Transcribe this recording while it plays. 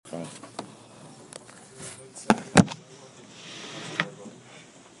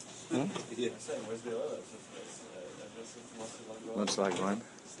Where's the other? Looks like one.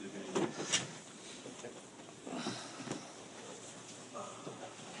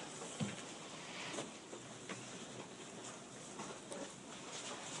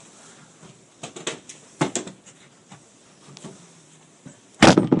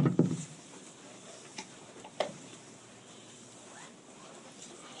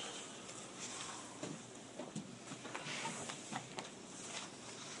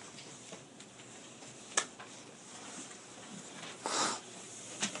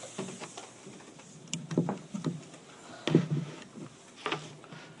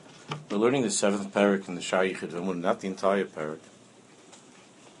 We're learning the 7th parak in the Shar Yichud V'Emunah, not the entire parak.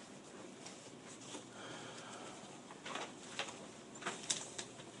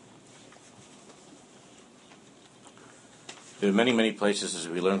 There are many, many places, as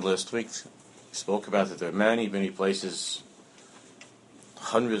we learned last week. We spoke about that there are many, many places,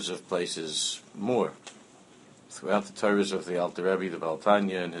 hundreds of places more, throughout the Torahs of the Alter Rebbe, the Baal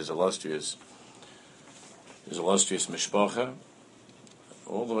Tanya, and his illustrious mishpacha,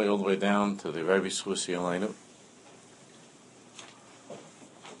 all the way down to the Rebbe Schusi Aleinu,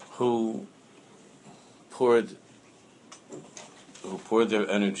 who poured their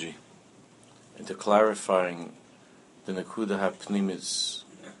energy into clarifying the Nekuda HaPnimis,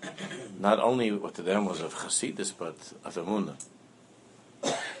 not only what to them was of Chasidus, but of Emunah.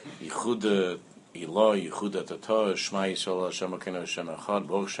 Yichuda Ilah, Yichuda Tatah, Shema Yisrael, Hashem Elokeinu, Hashem Echad,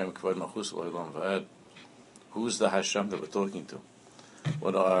 Baruch Shem Kavod Malchus L'Olam Va'ed. Who's the Hashem that we're talking to?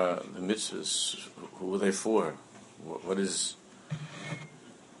 What are the mitzvahs? Who are they for? What is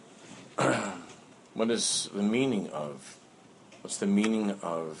the meaning of? What's the meaning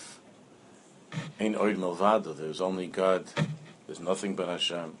of Ein Od Milvado? There's only God. There's nothing but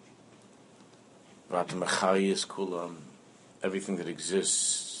Hashem. V'atamachayis kulam. Everything that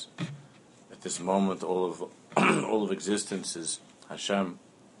exists at this moment, all of existence is Hashem.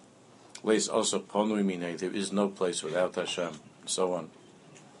 Leis also ponui minei. There is no place without Hashem. And so on.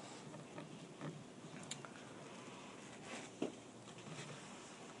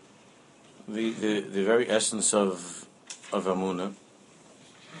 The very essence of Emunah,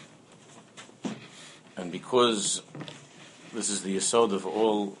 and because this is the yesod of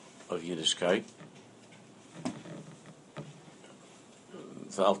all of Yiddishkeit,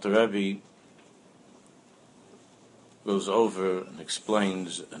 the Alter Rebbe goes over and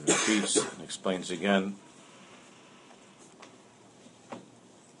explains and repeats and explains again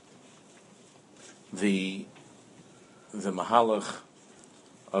the mahalach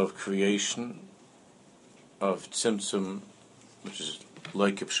of creation of Tzimtzum, which is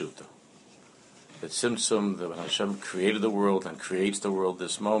like Pshuta. That Tzimtzum, that when Hashem created the world and creates the world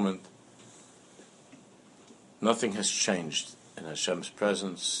this moment, nothing has changed in Hashem's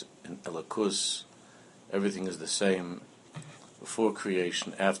presence, in Elokus. Everything is the same. Before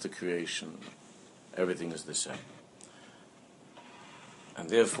creation, after creation, everything is the same. And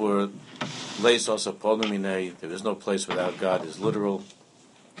therefore, Leis also Polnaminei, there is no place without God, is literal.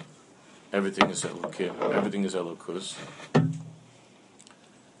 Everything is Elokim, everything is Elokus.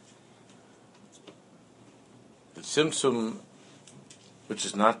 The Tzimtzum, which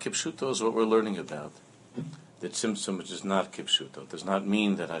is not Kipshuto, is what we're learning about. The Tzimtzum, which is not Kipshuto, does not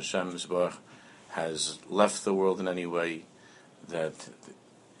mean that Hashem Yisbarach has left the world in any way, that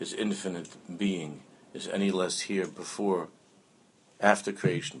his infinite being is any less here after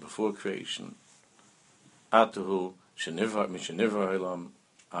creation, before creation. Atuhu, Shenivra, Mishenivra Ha'olam,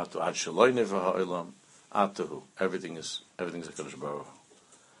 Atu Ad Shaloi Nivra Ha'olam, Atuhu. Everything is HaKadosh Baruch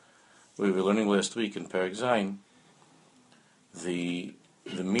Hu. We were learning last week in Perek Zayin the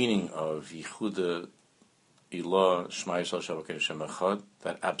meaning of Yichuda Ilah Shema Yisrael Shem Elokeinu Hashem Echad,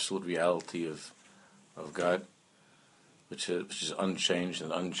 that absolute reality of God, which is unchanged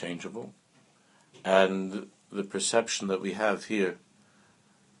and unchangeable, and the perception that we have here,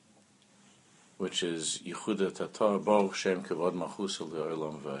 which is Yichuda Tatar Baruch Shem Kavod Malchus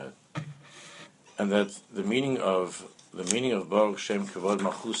L'Olam Va'ed, and that the meaning of Baruch Shem Kavod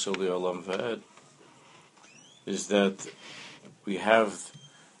Malchus L'Olam Va'ed is that we have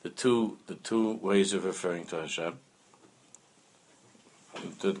the two ways of referring to Hashem.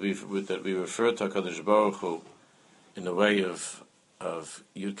 That we refer to HaKadosh Baruch Hu in the way of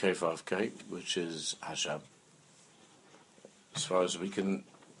Yud Kei Vav Kei, which is Hashem. As far as we can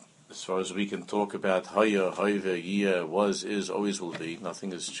talk about Haya, Hoive, Yeh, was, is, always will be,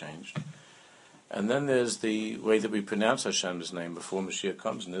 nothing has changed. And then there's the way that we pronounce Hashem's name before Mashiach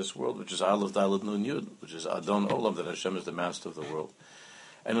comes in this world, which is Aleph Dalet Nun Yud, which is Adon Olam, that Hashem is the master of the world.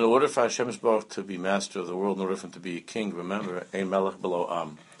 And in order for Hashem's Baruch to be master of the world, in order for him to be a king, remember, Ein Melech Below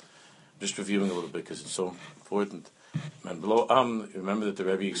Am. just reviewing a little bit because it's so important. And below remember that the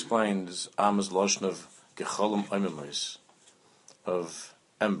Rebbe explains is lashon of gecholim oimimos, of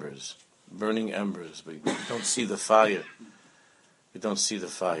embers, burning embers. We don't see the fire. We don't see the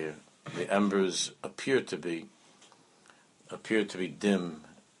fire. The embers appear to be dim,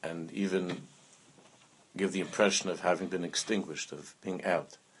 and even give the impression of having been extinguished, of being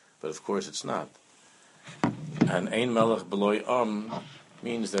out. But of course it's not. And Ein Melech B'loi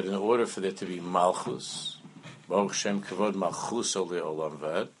means that in order for there to be Malchus, Baruch Shem Kavod Malchus Olam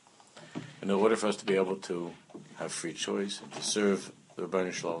V'ed, in order for us to be able to have free choice and to serve the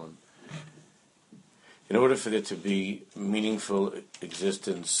Rebbeinu Shalom, in order for there to be meaningful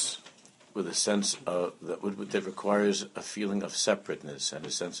existence with a sense of that requires a feeling of separateness and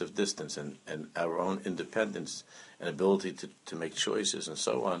a sense of distance and our own independence and ability to make choices and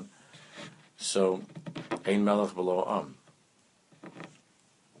so on. So, Ein Melech B'lo Am.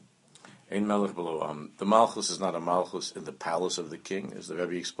 Ein Melech B'lo Am. The Malchus is not a Malchus in the palace of the king, as the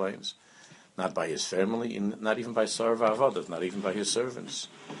Rebbe explains. Not by his family, not even by Sarav Avodah, not even by his servants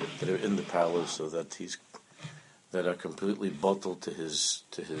that are in the palace, so that are completely bottled to his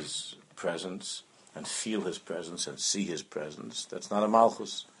presence and feel his presence and see his presence. That's not a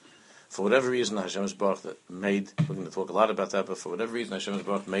Malchus. For whatever reason, Hashem Baruch that made. We're going to talk a lot about that, but for whatever reason, Hashem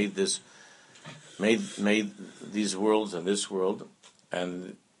Baruch made these worlds and this world,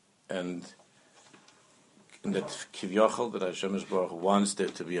 and that Kivyachol, that Hashem Baruch wants there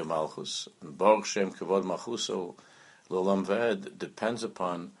to be a Malchus. And Baruch Shem Kavod Malchuso L'Olam V'ed depends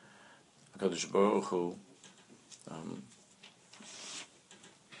upon HaKadosh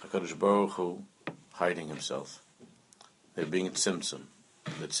Baruch Hu hiding himself. There being a tzimtzum.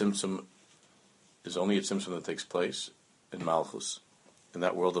 The tzimtzum is only a tzimtzum that takes place in Malchus, in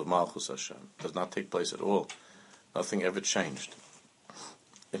that world of Malchus Hashem. It does not take place at all. Nothing ever changed.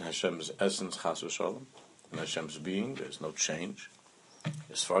 In Hashem's essence, Chas v'Shalom, in Hashem's being, there's no change.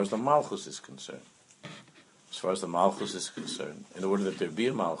 As far as the Malchus is concerned, in order that there be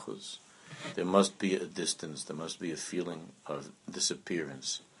a Malchus, there must be a distance, there must be a feeling of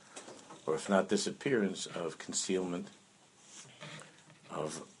disappearance, or if not disappearance, of concealment,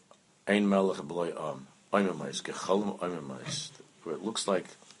 of Ein Melech B'loi Am, Oimimais, Gecholim Oimimais, where it looks like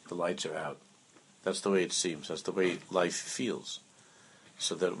the lights are out. That's the way it seems, that's the way life feels,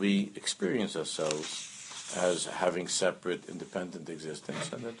 so that we experience ourselves as having separate, independent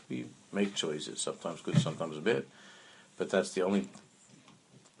existence, and that we make choices, sometimes good, sometimes bad, but that's the only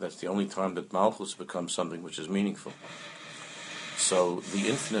time that Malchus becomes something which is meaningful. So the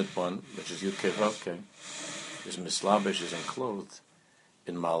infinite one, which is Yud Kei Vav Kei, is mislabish, is enclothed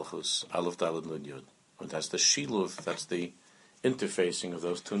in Malchus, Aleph Daled Nun Yud. And that's the Shiluv, that's the interfacing of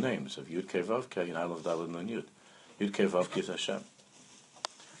those two names, of Yud Kei Vav Kei and Aleph Daled Nun Yud. Yud Kei Vav Kei is Hashem.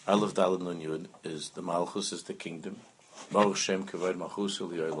 Aleph Daled Nun Yud is the Malchus, is the kingdom. Baruch Shem Kavod Malchus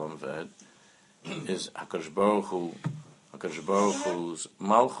L'Olam V'ed is HaKadosh Baruch Hu, HaKadosh Baruch Hu's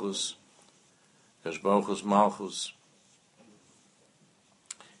Malchus, HaKadosh Baruch Hu's Malchus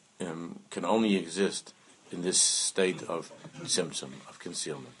can only exist in this state of tzimtzum, of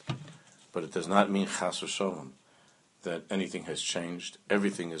concealment. But it does not mean Chas v'Sholom that anything has changed.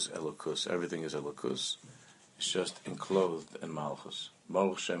 Everything is Elokus. Everything is Elokus. It's just enclosed in Malchus.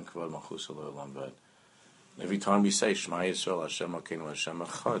 Baruch Shem Kavod Malchus L'Olam V'ed. Every time we say Shema Yisrael Hashem Elokeinu Hashem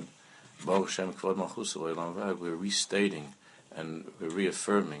Echad, Baruch Shem Kavod Malchus L'Olam V'ed, we're restating and we're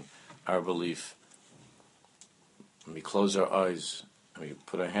reaffirming our belief. When we close our eyes and we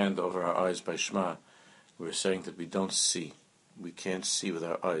put our hand over our eyes by Shema, we're saying that we don't see. We can't see with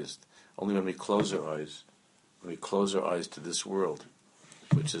our eyes. Only when we close our eyes to this world,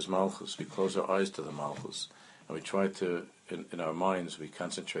 which is Malchus, we close our eyes to the Malchus, and we try to, in our minds, we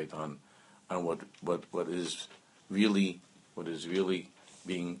concentrate on what is really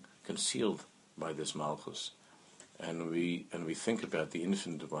being concealed by this Malchus, and we think about the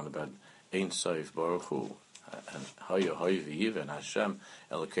infinite one, about Ein Sof Baruch Hu, and Haya V'Yiv, and Hashem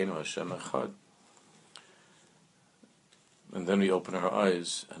Elokeinu Hashem Echad. And then we open our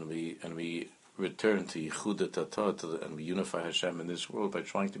eyes and we return to Yichud Tatat, and we unify Hashem in this world by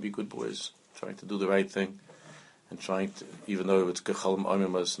trying to be good boys, trying to do the right thing, and trying to, even though it's Gecholim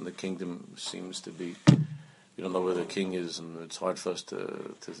Oimimas and the kingdom seems to be, we don't know where the king is, and it's hard for us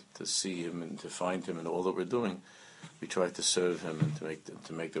to see him and to find him in all that we're doing. We try to serve him and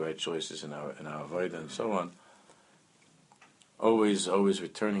to make the right choices in our avodah and so on. Always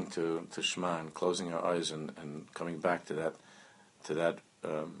returning to Shema and closing our eyes and coming back to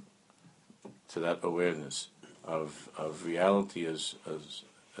that awareness of reality as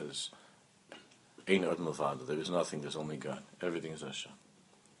Ein Od Milvado. There is nothing. There's only God. Everything is Hashem.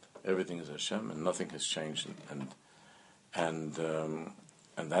 Everything is Hashem, and nothing has changed, and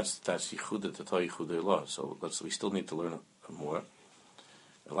that's Yichud Tatah Yichud Elah. So we still need to learn more,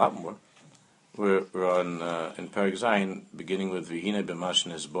 a lot more. We're on in Perek Zayin, beginning with V'hinei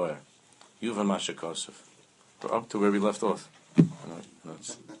b'mashen hezboer, Yuvan Masha Kosov. We're up to where we left off.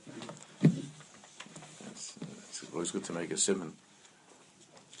 It's always good to make a simon.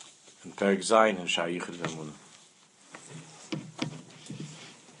 In Perek Zayin in Sha'ar Yichud V'Emunah.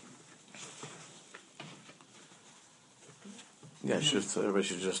 Yeah, everybody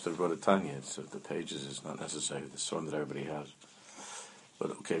should just have wrote a Tanya. So the pages is not necessary. The one that everybody has.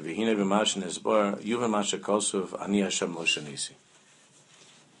 But okay, V'hinei b'mashen hezboer, Yuvan Masha Kosov, Ani Hashem lo shanisi.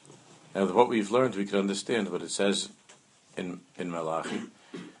 Now, what we've learned, we can understand what it says in Malachi.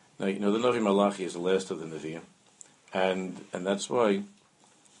 Now, the Navi Malachi is the last of the Nevi'im, and that's why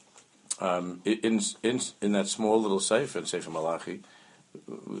in that small little sefer, in Sefer Malachi,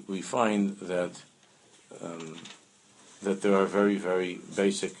 we find that there are very, very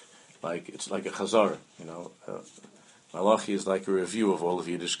basic, it's like a chazar. Malachi is like a review of all of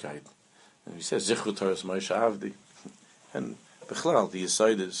Yiddishkeit, and he says Zichru Torahs Moshe Avdi, and Bechlal, the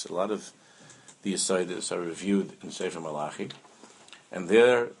Yesodis, a lot of the Yesodis are reviewed in Sefer Malachi, and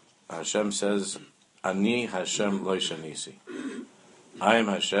there Hashem says, Ani Hashem lo shanisi. I am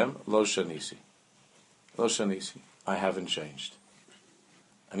Hashem lo shanisi. Lo shanisi. I haven't changed.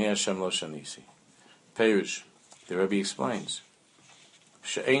 Ani Hashem lo shanisi. Perush, the Rebbe explains,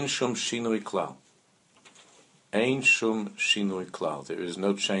 She'ein shum shinui klal. Ein shum shinui klal. There is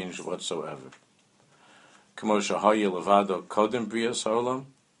no change whatsoever. The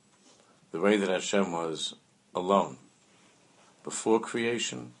way that Hashem was alone before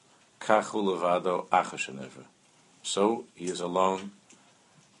creation, so He is alone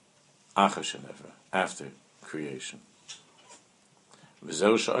after creation. And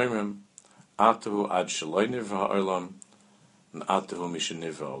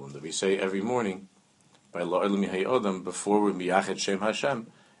we say every morning by La'olam Yehei Odam before we miyachet Shem Hashem.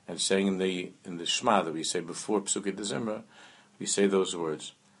 And saying in the Shema that we say before Psukei Dezimra, we say those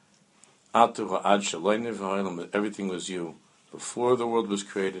words. Atuhu ad shaloyne v'ha'olam, everything was you before the world was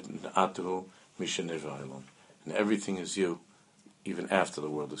created, and atuhu mishanei v'ha'olam, and everything is you even after the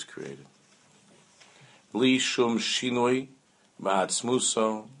world is created. Bli shum shinoi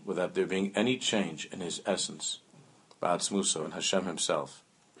ba'atzmuso, without there being any change in His essence, ba'atzmuso, in Hashem Himself.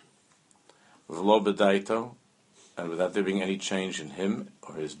 V'lo b'daito, and without there being any change in Him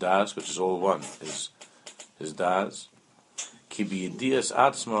or His das, which is all one, His das. Ki b'yidias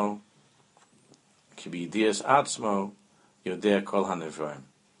atzmo, yodea kol hanevraim.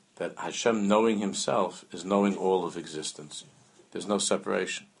 That Hashem, knowing Himself, is knowing all of existence. There's no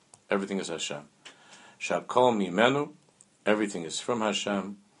separation. Everything is Hashem. Shakol mimenu, everything is from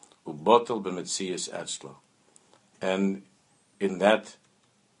Hashem. Ubotel b'metzias etzlo. And in that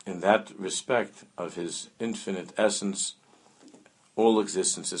respect of His infinite essence, all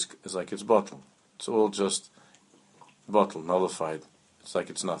existence is like it's bottle. It's all just bottle, nullified. It's like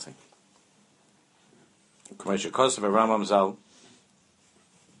it's nothing. As the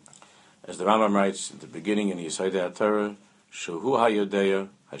Rambam writes at the beginning in Yesodei HaTorah, Shuhu HaYodeya,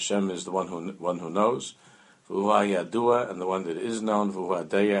 Hashem is the one who knows, V'hu HaYadua, and the one that is known, V'hu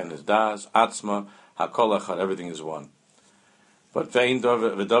HaDeya, and His das, Atzma, HaKol Echad, everything is one. But a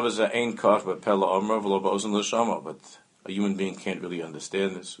human being can't really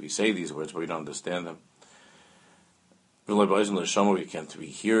understand this. We say these words, but we don't understand them. We can't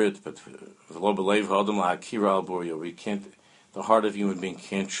hear it, but we can't. The heart of a human being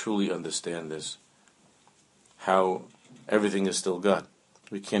can't truly understand this. How everything is still God.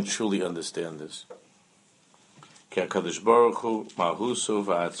 We can't truly understand this. Because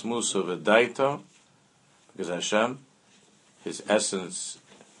Hashem, His essence,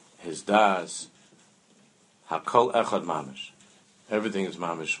 His das, hakol echad mamish. Everything is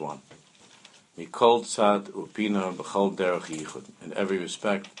mamish one. Mikol tzad upina b'chol derech yichud. In every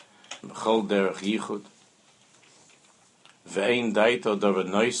respect, b'chol derech yichud. Ve'ein daito davar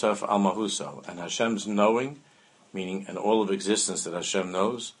noisaf al mahuso. And Hashem's knowing, meaning and all of existence that Hashem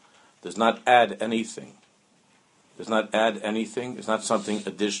knows, does not add anything. Does not add anything. It's not something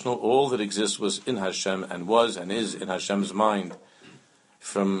additional. All that exists was in Hashem and was and is in Hashem's mind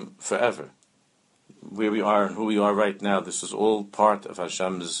from forever. Where we are and who we are right now, this is all part of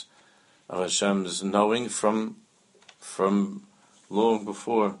Hashem's knowing from long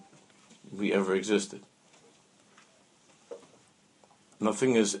before we ever existed.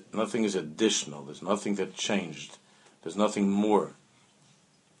 Nothing is additional. There's nothing that changed. There's nothing more.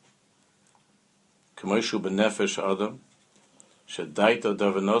 Kamoshu b'nefesh adam, Shedaito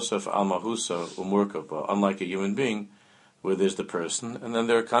Davanosaf al Mahusa Umurkapa, unlike a human being, where there's the person, and then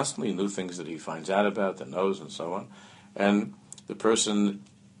there are constantly new things that he finds out about and knows and so on. And the person's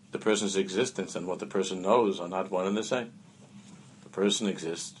existence and what the person knows are not one and the same. The person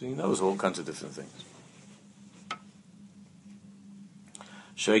exists, he knows all kinds of different things.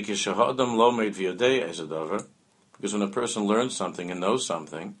 Because when a person learns something and knows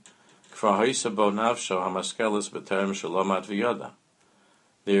something,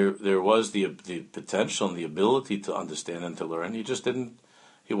 there was the potential and the ability to understand and to learn. He just didn't.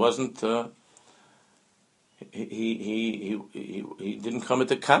 He wasn't. He didn't come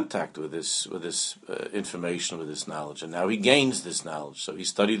into contact with this information, with this knowledge, and now he gains this knowledge. So he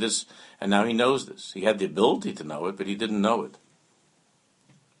studied this, and now he knows this. He had the ability to know it, but he didn't know it,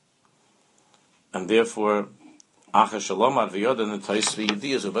 and therefore, and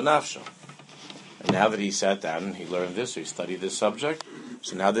now that he sat down and he learned this, or he studied this subject,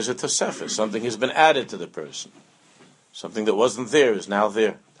 so now there's a tosefes. Something has been added to the person. Something that wasn't there is now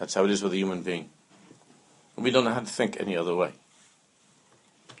there. That's how it is with a human being. And we don't know how to think any other way.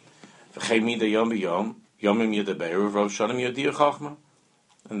 And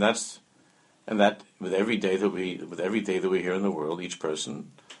that with every day that we're here in the world, each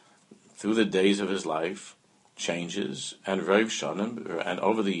person, through the days of his life, changes, and Rav Shanim, and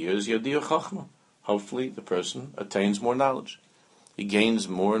over the years, Yadiyah Chachma. Hopefully, the person attains more knowledge. He gains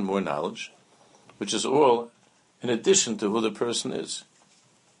more and more knowledge, which is all in addition to who the person is.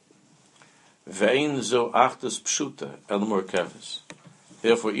 Ve'ein zo achtus pshuta el murkeves.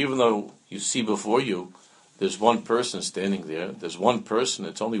 Therefore, even though you see before you, there's one person standing there. There's one person.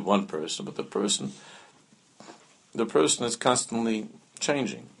 It's only one person, but the person is constantly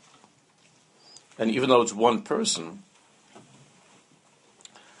changing. And even though it's one person,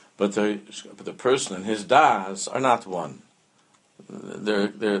 but the person and his das are not one.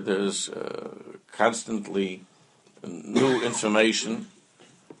 There's constantly new information,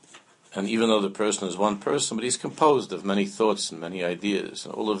 and even though the person is one person, but he's composed of many thoughts and many ideas,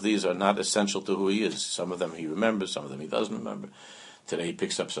 and all of these are not essential to who he is. Some of them he remembers, some of them he doesn't remember. Today he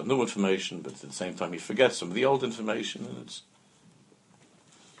picks up some new information, but at the same time he forgets some of the old information, and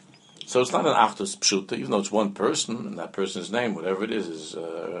so it's not an Achdus Pshuta, even though it's one person, and that person's name, whatever it is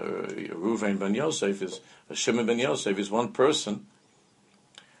Reuven ben Yosef, is Shimon ben Yosef, is one person.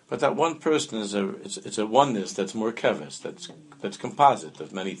 But that one person is it's a oneness that's more keves, that's composite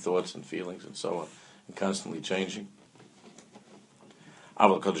of many thoughts and feelings and so on, and constantly changing.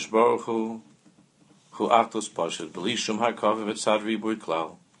 Aval Kadosh Baruch Hu Achdus Pashet, B'li Shum HaKav V'Tzad Ribuy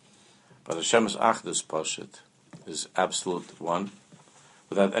Klal. But Hashem's Achdus Pashet is absolute one,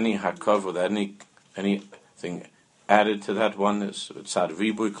 without any hakav, without anything added to that oneness, tzad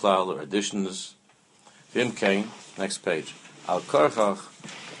ribuy klal, or additions. Vim Kain, next page. Al korchach,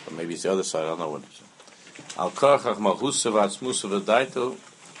 or maybe it's the other side, I don't know what it is. Al korchach malchusa v'atzmusa v'daito.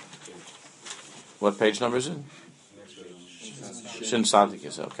 What page number is it? Shin Sadik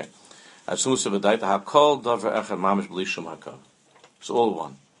is okay. Atzmusa v'daito hakol davar echad mamish b'li shum hakav. It's all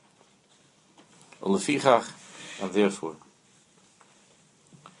one. Ulefichach, and therefore,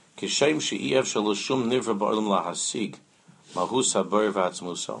 the same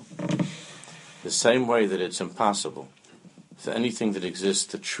way that it's impossible for anything that exists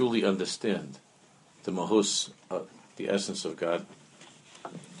to truly understand the mahus, the essence of God.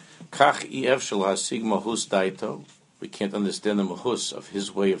 We can't understand the mahus of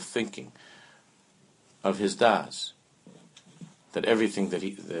his way of thinking, of his das. That everything that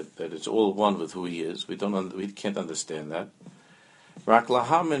it's all one with who he is. We can't understand that. But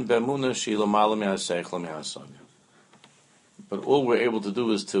all we're able to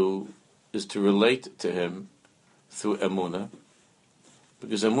do is to relate to him through emunah,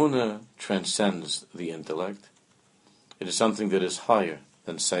 because emunah transcends the intellect. It is something that is higher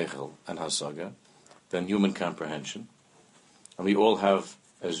than seichel and hasaga, than human comprehension, and we all have,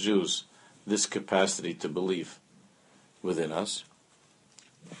 as Jews, this capacity to believe within us.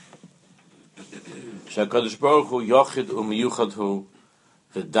 Shakadosh Baruch Hu Yochid Umiyuchad Hu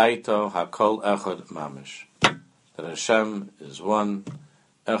V'Daito Hakol Echad Mamish. That Hashem is one,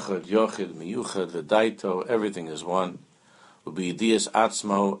 Echad Yochid Miyuchad V'Daito, everything is one. U'B'Yidiyas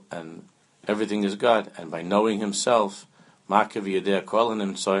Atzmo, and everything is God. And by knowing Himself, Ma'akev Yedei Kol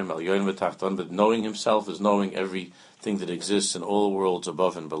Hanimtzoyim Al Yoyin V'Tachton, but knowing Himself is knowing everything that exists in all worlds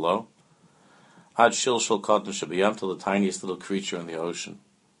above and below. Ad Shilshol Kotten Shabiyam, till the tiniest little creature in the ocean.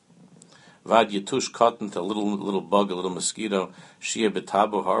 Vad Yitush Cotton, to a little bug, a little mosquito. Shia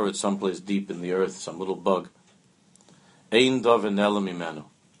Betabo Haret, someplace deep in the earth, some little bug. Ein Dov Enela Mimenu.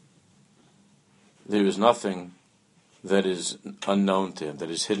 There is nothing that is unknown to him, that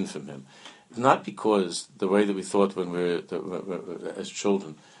is hidden from him. Not because the way that we thought when we were as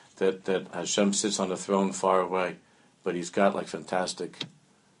children, that Hashem sits on a throne far away, but he's got like fantastic,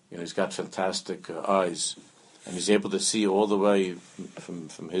 he's got fantastic eyes, and he's able to see all the way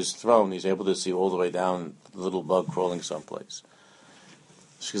from his throne. He's able to see all the way down the little bug crawling someplace,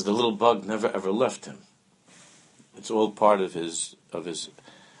 because the little bug never ever left him. It's all part of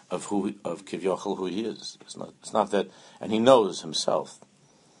Kivyachol, who he is. It's not that, and he knows himself,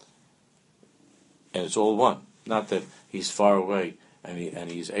 and it's all one. Not that he's far away and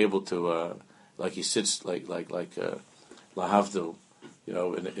he's able to like he sits like lahavdil,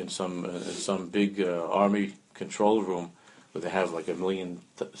 in some big army control room where they have like a million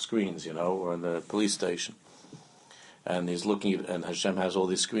screens, or in the police station, and he's looking at, and Hashem has all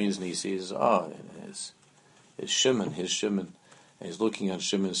these screens, and he sees it's Shimon, his Shimon. And he's looking on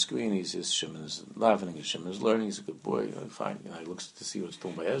Shimon's screen. He says Shimon's laughing, and Shimon's learning. He's a good boy. Fine. He looks to see what's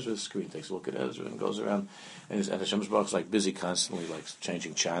done by Ezra's screen. Takes a look at Ezra and goes around. And Hashem's Baruch is like busy constantly, like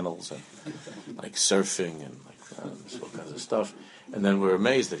changing channels and like surfing and like all kinds of stuff. And then we're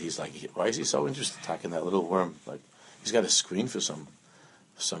amazed that he's like, why is he so interested in attacking that little worm? Like he's got a screen for some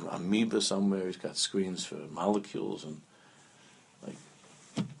amoeba somewhere. He's got screens for molecules and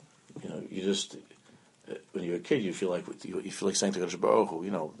you just. When you're a kid, you feel like saying to Kadosh Baruch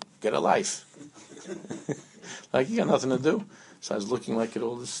Hu, get a life. Like you got nothing to do. So I was looking like at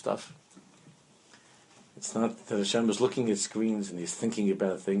all this stuff. It's not that Hashem is looking at screens and he's thinking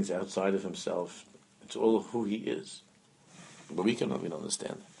about things outside of himself. It's all who he is. But we don't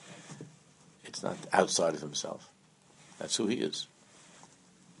understand it. It's not outside of himself. That's who he is.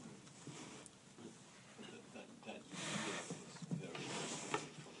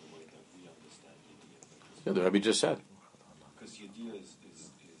 Yeah, the Rebbe just said. Because the idea is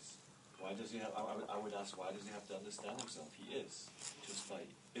why does he have? I would ask, why does he have to understand himself? He is just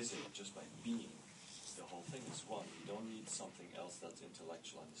by being. The whole thing is one. You don't need something else that's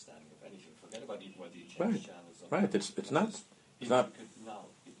intellectual understanding of anything. Forget about even whether you change channels. Right. It's not.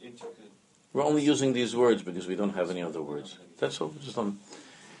 Intricate. We're only using these words because we don't have any other words. That's all.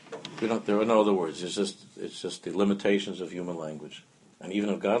 There are no other words. It's just the limitations of human language. And even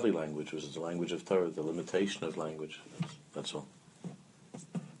of godly language, which is the language of Torah, the limitation of language. That's all.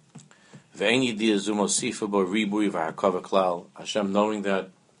 Hashem knowing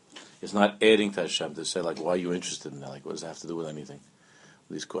that is not adding to Hashem to say, like, why are you interested in that? Like, what does that have to do with anything?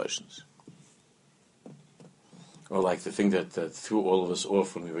 These questions. Or like the thing that threw all of us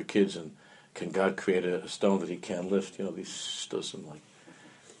off when we were kids, and can God create a stone that he can't lift?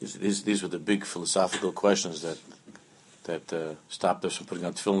 These were the big philosophical questions that stopped us from putting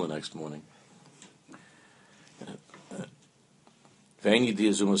on tefillin the next morning.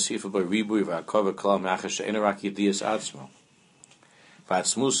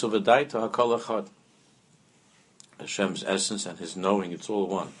 Hashem's essence and his knowing, it's all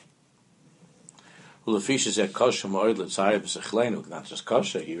one. Not just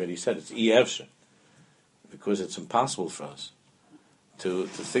kasha, he already said it's efshe, because it's impossible for us to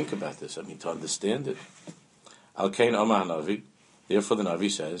think about this. To understand it. Al-Kain Amar Navi, therefore the Navi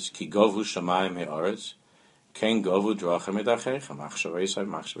says, Ki govu shamayim he'aretz, Kain govu drachem edachechem, machshavei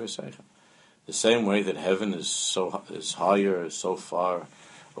seichem. The same way that heaven is higher, is so far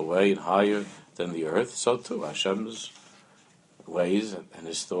away and higher than the earth, so too Hashem's ways and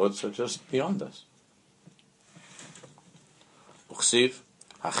his thoughts are just beyond us. Uchsiv,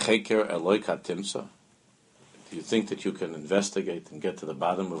 hacheker Eloi katimsa. Do you think that you can investigate and get to the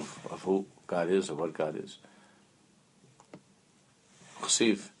bottom of who God is or what God is?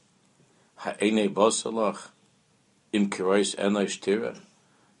 Uchsiv, ha'enei bosalach im kirois enosh tira.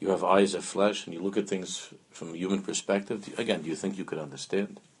 You have eyes of flesh and you look at things from a human perspective. Again, do you think you could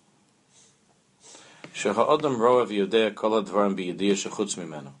understand? Because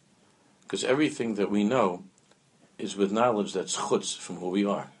everything that we know is with knowledge that's chutz from who we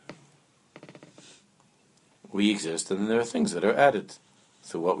are. We exist, and there are things that are added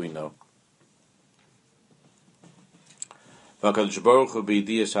to what we know. HaKadosh Baruch Hu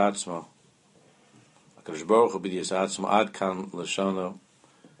b'yediyas atzmo. HaKadosh Baruch Hu b'yediyas atzmo ad kan l'shono.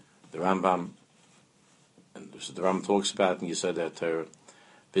 The Rambam, and the Rambam talks about, and you said that Torah,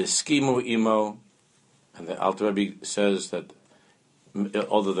 v'skimu imo, and the Alter Rebbe says that,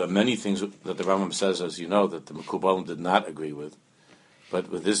 although there are many things that the Rambam says, as you know, that the Mekubalim did not agree with, but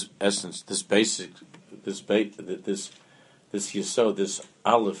with this essence, this basic, this yesod, this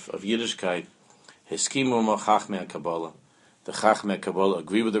aleph of Yiddishkeit, heskimu mo chachmei Kabbalah. The chachmei Kabbalah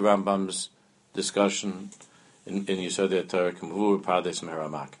agree with the Rambam's discussion in Yesodei Torah, k'mvu pardes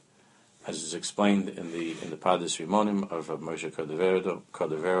meramak, as is explained in the Pardes Rimonim of Rav Moshe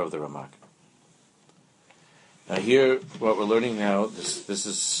Cordovero of the Ramak. Now here, what we're learning now,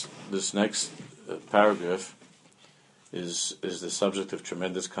 this next paragraph is the subject of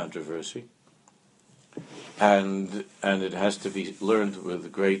tremendous controversy, and it has to be learned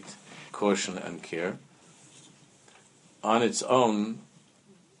with great caution and care. On its own,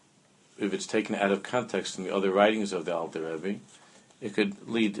 if it's taken out of context in the other writings of the Alter Rebbe, it could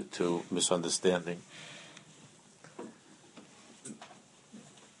lead to misunderstanding.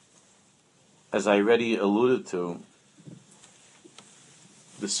 As I already alluded to,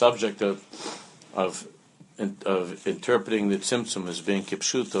 the subject of interpreting the Tzimtzum as being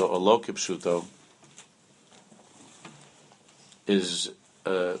kipshuto or lo kipshuto is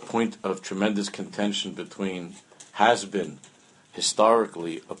a point of tremendous contention has been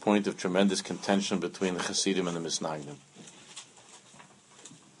historically a point of tremendous contention between the Hasidim and the Misnagdim.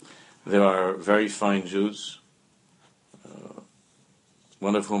 There are very fine Jews,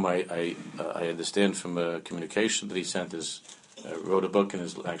 one of whom I understand from a communication that he sent wrote a book and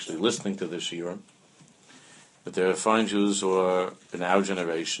is actually listening to this shiur. But there are fine Jews who are in our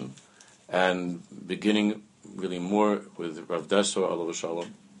generation, and beginning really more with Rav Dessler Alav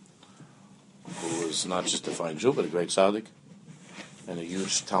Shalom, who was not just a fine Jew but a great tzaddik and a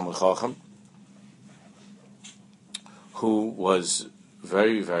huge Talmud Chacham, who was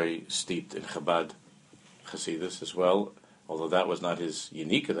very, very steeped in Chabad Hasidus as well, although that was not his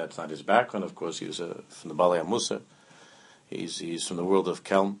unique, that's not his background. Of course, he was from the Balei Musa. He's from the world of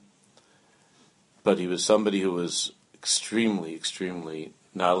Kelm. But he was somebody who was extremely, extremely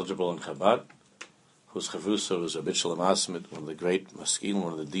knowledgeable in Chabad, whose Chavrusa was a Bitchel Asmit, one of the great Maskil,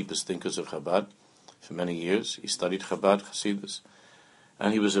 one of the deepest thinkers of Chabad for many years. He studied Chabad Hasidus,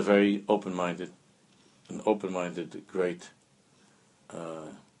 and he was a very open-minded,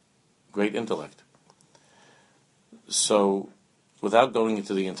 great intellect. So, without going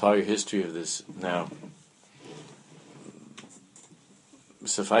into the entire history of this now,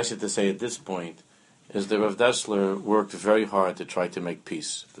 suffice it to say at this point, is that Rav Dessler worked very hard to try to make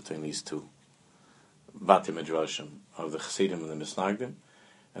peace between these two Bati Midrashim of the Chassidim and the Misnagdim,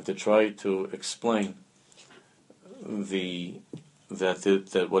 and to try to explain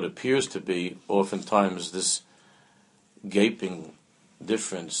that what appears to be oftentimes this gaping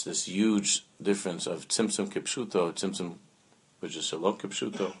difference, this huge difference of Tzimtzum Kipshuto, Tzimtzum which is Shalom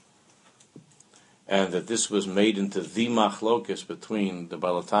Kipshuto, and that this was made into the machlokes between the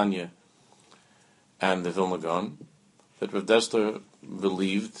Baal HaTanya and the Vilna Gaon, that Rav Dessler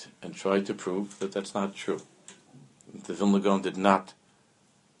believed and tried to prove that that's not true. The Vilna Gaon did not,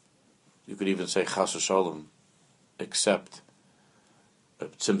 you could even say Chas v'Shalom, accept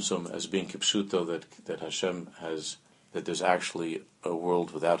Tzimtzum as being Kipshuto, that Hashem has, that there's actually a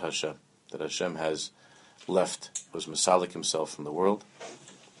world without Hashem, that Hashem has was Masalik himself from the world.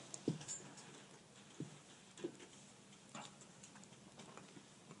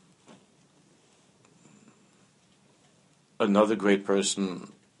 Another great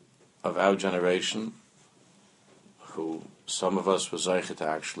person of our generation, who some of us were zeicha to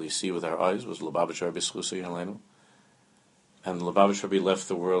actually see with our eyes, was Lubavitch Rebbe Schusi Helenu. And Lubavitch Rebbe left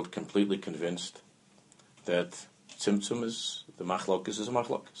the world completely convinced that Tzimtzum is, the Machlokes is a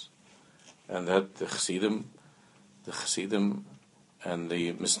Machlokes. And that the Chassidim and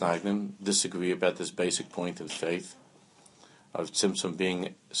the Misnagdim disagree about this basic point in faith of Tzimtzum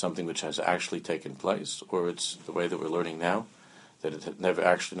being something which has actually taken place, or it's the way that we're learning now, that it had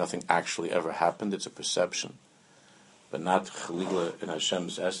nothing actually ever happened, it's a perception, but not Chalila in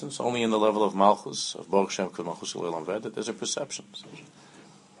Hashem's essence, only in the level of Malchus, of Baruch Shem Kol Malchus L'Olam Ved, that there's a perception.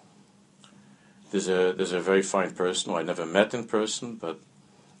 There's a very fine person who I never met in person, but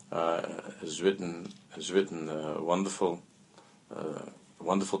has written a wonderful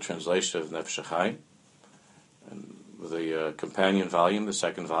translation of Nefesh HaChaim, and with a companion volume, the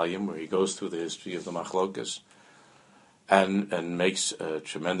second volume, where he goes through the history of the Machlokes and makes a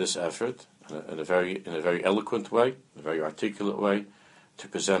tremendous effort in a very eloquent way, a very articulate way, to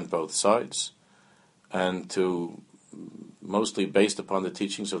present both sides, and to mostly based upon the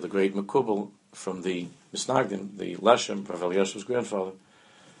teachings of the great Mekubal from the Misnagdim, the Leshem, Rav Eliashiv's grandfather,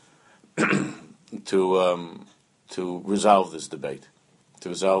 to resolve this debate, to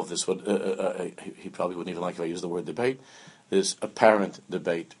resolve this. He probably wouldn't even like if I use the word debate. This apparent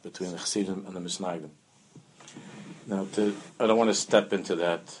debate between the Chassidim and the Misnagdim. Now, I don't want to step into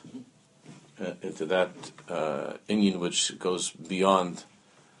that inyan which goes beyond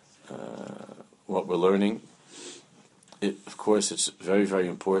what we're learning. Of course, it's very, very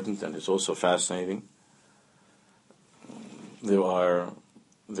important, and it's also fascinating. There are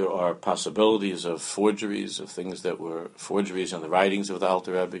there are possibilities of forgeries, of things that were forgeries in the writings of the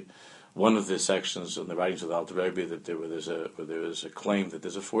Alter Rebbe. One of the sections in the writings of the Alter Rebbe that there is a claim that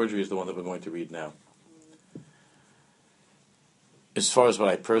there's a forgery is the one that we're going to read now. As far as what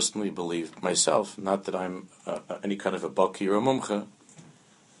I personally believe myself, not that I'm any kind of a baki or a mumcha,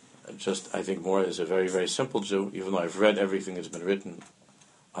 just I think more as a very, very simple Jew, even though I've read everything that's been written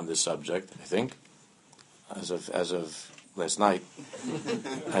on this subject, I think, as of last night,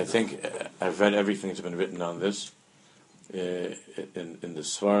 I think I've read everything that's been written on this in the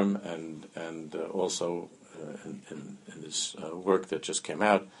Svarm and also in this work that just came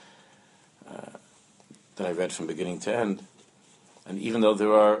out that I read from beginning to end. And even though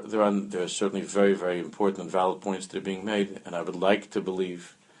there are certainly very, very important and valid points that are being made, and I would like to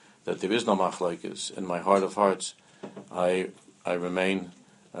believe that there is no machlokes, in my heart of hearts, I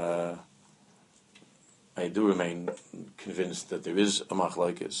do remain convinced that there is a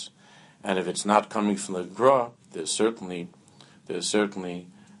machlokes, and if it's not coming from the Gra, there's certainly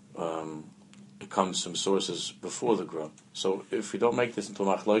it comes from sources before the Gra. So if we don't make this into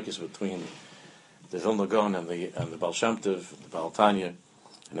a machlokes between the Vilna Gaon and the Baal Shem Tov, the Baal Tanya,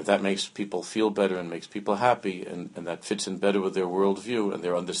 and if that makes people feel better and makes people happy, and that fits in better with their worldview and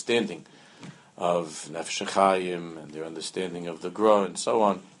their understanding of Nefesh HaChaim and their understanding of the Gra and so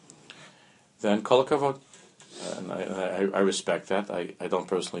on, then kol hakavod. And I respect that. I don't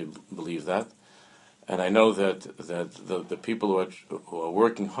personally believe that. And I know that the people who are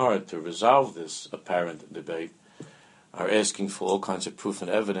working hard to resolve this apparent debate are asking for all kinds of proof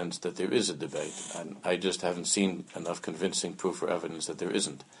and evidence that there is a debate. And I just haven't seen enough convincing proof or evidence that there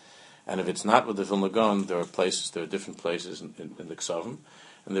isn't. And if it's not with the Vilna Gaon, there are different places in the Ksavim,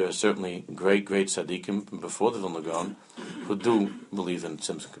 and there are certainly great tzaddikim before the Vilna Gaon who do believe in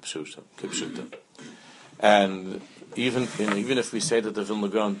Tzimtzum Kipshuta. And even if we say that the Vilna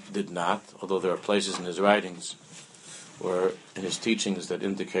Gaon did not, although there are places in his writings or in his teachings that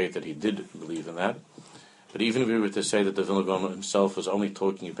indicate that he did believe in that, but even if we were to say that the Vilna Gaon himself was only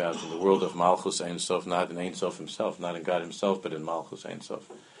talking about in the world of Malchus Ein Sof, not in Ein Sof himself, not in God himself, but in Malchus Ein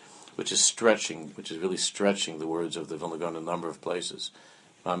Sof, which is really stretching the words of the Vilna Gaon in a number of places.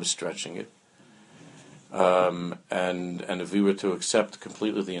 I'm stretching it. And if we were to accept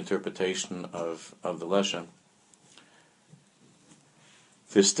completely the interpretation of the Lesson,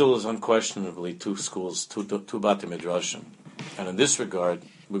 there still is unquestionably two schools, two Bate Midrashim. And in this regard,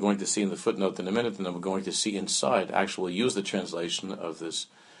 we're going to see in the footnote in a minute, and then we're going to see inside, actually use the translation of the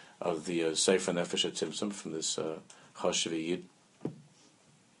Sefer Nefesh HaTzimtzum from this Choshev Yid.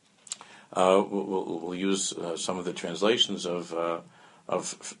 We'll use some of the translations of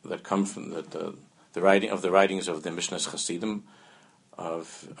that come from the writings of the Mishnas Chasidim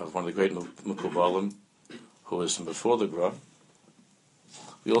of one of the great Mekubalim who was from before the Gra.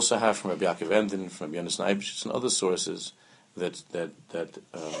 We also have from Rabbi Yaakov Emden, from Rabbi Yonas Naibshitz, and other sources that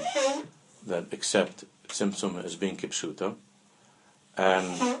accept Tzimtzum as being Kipshuta,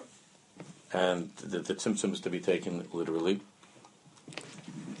 and that the Tzimtzum is to be taken literally.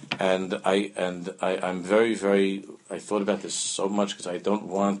 And I'm very, very. I thought about this so much because I don't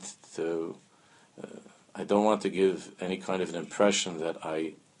want to give any kind of an impression that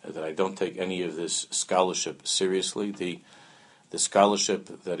I don't take any of this scholarship seriously. The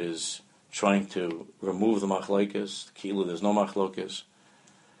scholarship that is trying to remove the machlokes, kilu there's no machlokes.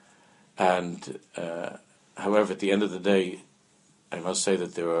 And however, at the end of the day, I must say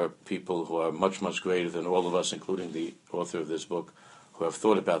that there are people who are much, much greater than all of us, including the author of this book, who have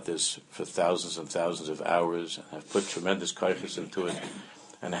thought about this for thousands and thousands of hours and have put tremendous kaiches into it,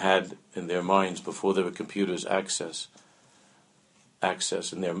 and had in their minds, before there were computers, access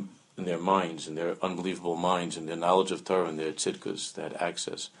in their minds, in their unbelievable minds, in their knowledge of Torah and their tzidkus, they had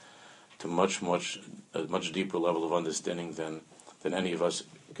access to a much deeper level of understanding than any of us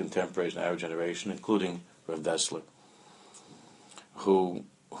contemporaries in our generation, including Rav Dessler, who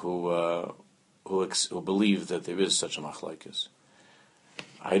believe that there is such a machlokes.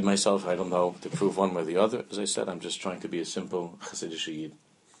 I myself, I don't know to prove one way or the other. As I said, I'm just trying to be a simple Hasidic Yid.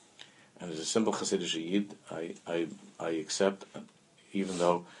 And as a simple Hasidic Yid, I accept, even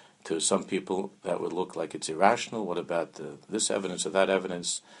though to some people that would look like it's irrational. What about this evidence or that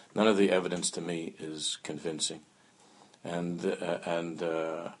evidence? None of the evidence to me is convincing. And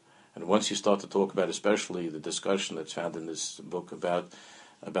once you start to talk about, especially the discussion that's found in this book about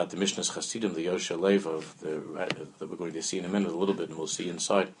the Mishnas Chasidim, the Yosha Lev that we're going to see in a minute a little bit, and we'll see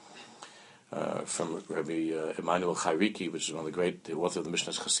inside from Rabbi Emmanuel Chayriki, which is the author of the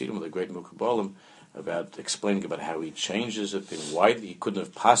Mishnas Chasidim, one of the great Mekubalim, about explaining about how he changed his opinion, why he couldn't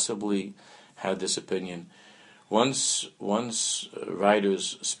have possibly had this opinion, Once writers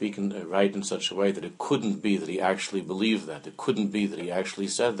write in such a way that it couldn't be that he actually believed that, it couldn't be that he actually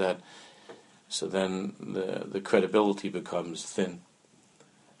said that, so then the credibility becomes thin.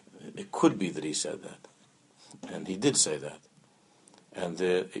 It could be that he said that, and he did say that, and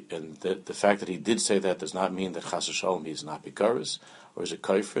the fact that he did say that does not mean that Chas v'Shalom he is not bikaris or is a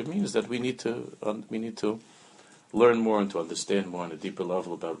kafir. It means that we need to learn more and to understand more on a deeper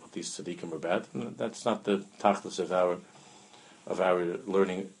level about what these tzaddikim are about. And that's not the tachlis of our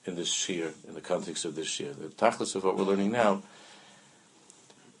learning in this shir, in the context of this shir. The tachlis of what we're learning now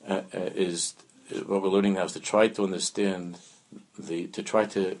is to try to understand, to try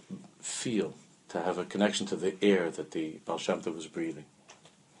to feel, to have a connection to the air that the Baal Shem Tov was breathing,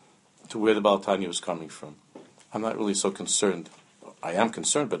 to where the Baal Tanya was coming from. I'm not really so concerned. I am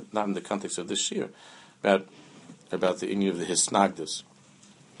concerned, but not in the context of this shir, about the inyan of the hisnagdus,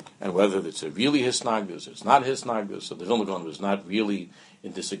 and whether it's a really hisnagdus or it's not hisnagdus. So the Vilna Gaon was not really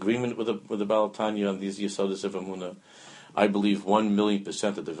in disagreement with the Baal Tanya on these Yisodas of Amunah. I believe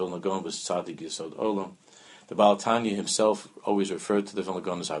 1,000,000% that the Vilna Gaon was tzaddik Yisod Olam. The Baal Tanya himself always referred to the Vilna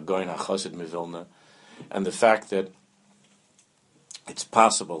Gaon as Hagoyin HaChassid Mivilna, and the fact that it's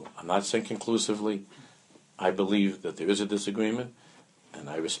possible, I'm not saying conclusively, I believe that there is a disagreement, and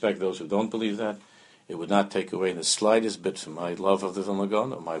I respect those who don't believe that. It would not take away in the slightest bit from my love of the Vilna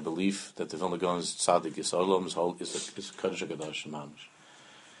Gaon or my belief that the Vilna Gaon is tzaddik Yisod Olam, is Kodesh HaKadosh Mamish.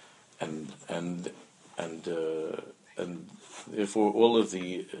 And therefore, all of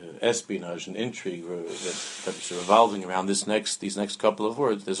the espionage and intrigue that's revolving around these next couple of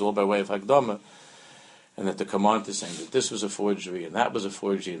words is all by way of Hakdama, and that the command is saying that this was a forgery and that was a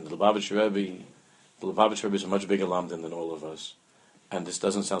forgery, and the Lubavitcher Rebbe is a much bigger lamdan than all of us. And this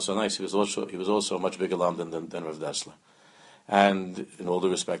doesn't sound so nice. He was also a much bigger lamdan than Rav Dessler, and in all the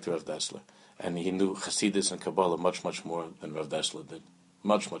respect to Rav Dessler, and he knew Hasidus and Kabbalah much more than Rav Dessler did,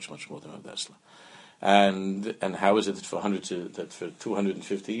 much more than Rav Dessler. And how is it that for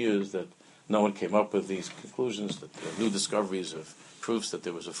 250 years that no one came up with these conclusions, that there are new discoveries of proofs that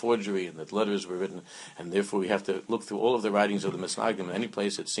there was a forgery and that letters were written, and therefore we have to look through all of the writings of the Misnagdim. In any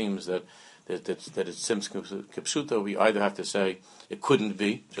place it seems that it seems kipshuta, we either have to say it couldn't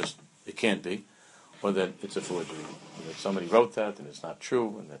be, just it can't be, or that it's a forgery, and that somebody wrote that and it's not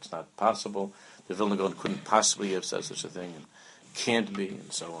true and that's not possible. The Vilna Gaon couldn't possibly have said such a thing, and can't be,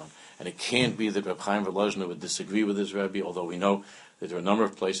 and so on. And it can't be that Reb Chaim Volozhin would disagree with his Rebbe, although we know that there are a number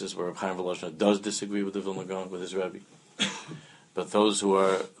of places where Reb Chaim Volozhin does disagree with the Vilna Gaon, with his Rebbe. But those who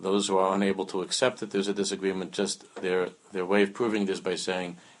are unable to accept that there's a disagreement, just their way of proving this by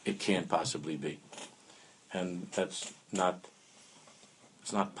saying it can't possibly be, and it's not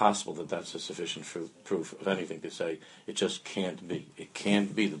possible that that's a sufficient proof of anything to say it just can't be. It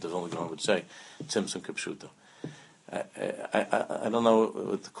can't be that the Vilna Gaon would say Tzimtzum Kipshuta. I don't know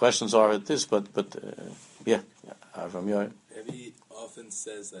what the questions are at this, but yeah, Avram Yoel. Rebbe often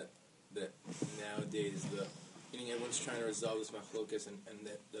says that nowadays meaning everyone's trying to resolve this machlokas, and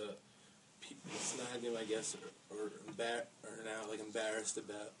that the Snagim, I guess, are now like embarrassed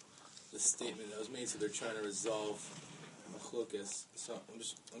about the statement that was made, so they're trying to resolve machlokas. So I'm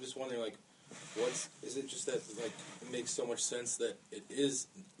just wondering, like, is it just that like it makes so much sense that it is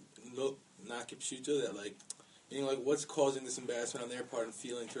not kipshuta, that like. Meaning, like, what's causing this embarrassment on their part and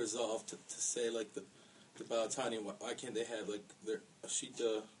feeling to resolve to say, like, the Baal Tanya, why can't they have, like, their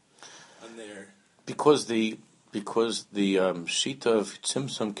shita on there? Because the shita of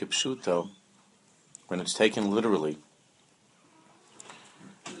Tzimtzum Kipshuto, when it's taken literally,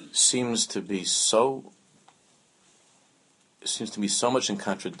 seems to be so much in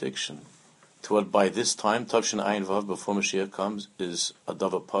contradiction to what by this time, Tavshin Ayin Vav, before Mashiach comes, is a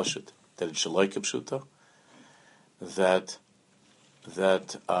Dava Pashut, that it's Shalai Kipshuto. That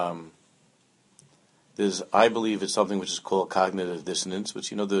there's, I believe, it's something which is called cognitive dissonance, which,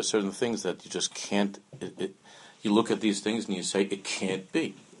 there are certain things that you just can't, you look at these things and you say, it can't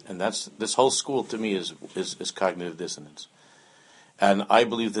be. And this whole school to me is cognitive dissonance. And I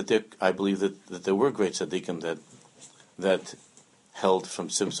believe that there were great tzaddikim that held from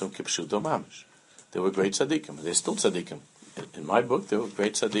Tzimtzum Kipshuto Mamish. There were great tzaddikim. They're still tzaddikim. In my book, there were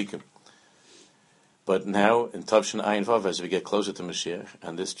great tzaddikim. But now, in Tavshin Ayin Vav, as we get closer to Mashiach,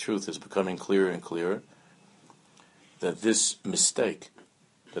 and this truth is becoming clearer and clearer, that this mistake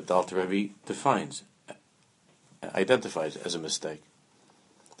that the Alter Rebbe identifies as a mistake,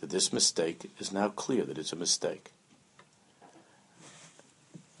 that this mistake is now clear that it's a mistake.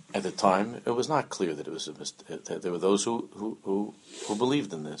 At the time, it was not clear that it was a mistake. There were those who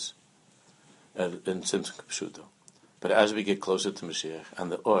believed in this, in Tzimtzum Kipshuto. But as we get closer to Mashiach,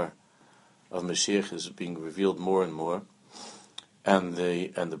 and the Or of Mashiach is being revealed more and more, and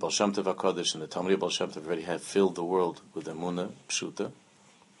the Baal Shem Tov HaKadosh and the Talmidei Baal Shem Tov already have filled the world with Emunah Pshuta.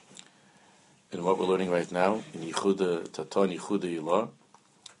 And what we're learning right now in Yichuda Tata and Yichuda Ilah,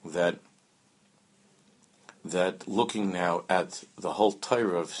 that looking now at the whole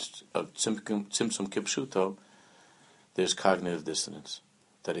Torah of Tzimtzum Kipshuto, there's cognitive dissonance.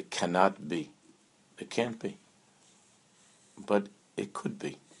 That it cannot be. It can't be. But it could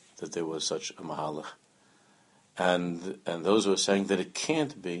be that there was such a Mahalach. And those who are saying that it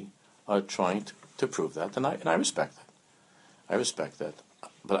can't be are trying to prove that. And I respect that. I respect that.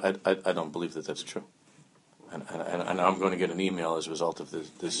 But I don't believe that that's true. And I'm going to get an email as a result of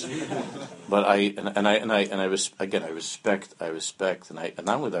this. But I respect, and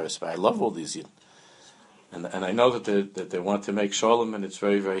not only that I respect, I love all these Yidden. And I know that they want to make Shalom, and it's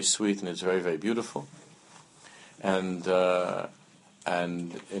very, very sweet, and it's very, very beautiful. And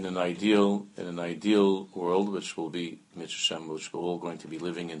in an ideal world, which will be Mitzvah Shem, which we're all going to be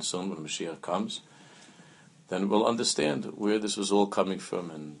living in soon when Mashiach comes, then we'll understand where this was all coming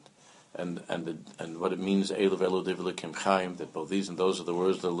from, and what it means, Eilu v'Eilu Divrei Elokim Chaim, that both these and those are the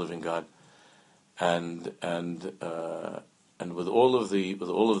words of the living God, and with all of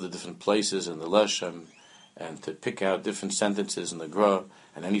the different places in the Leshem, and to pick out different sentences in the Gra,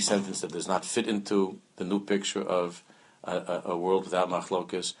 and any sentence that does not fit into the new picture of a world without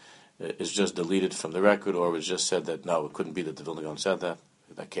machlokas is just deleted from the record, or was just said that no, it couldn't be that the Vilna Gaon said that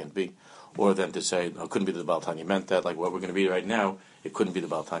can't be, or then to say no, it couldn't be that the Baal Tanya meant that, like what we're going to read right now, it couldn't be the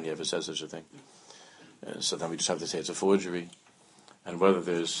Baal Tanya ever says such a thing. So then we just have to say it's a forgery, and whether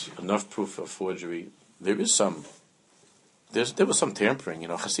there's enough proof of forgery, there was some tampering.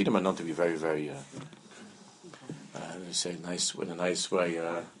 Hasidim are known to be very, very. They say nice in a nice way.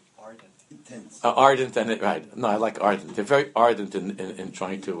 Ardent and right. No, I like ardent. They're very ardent in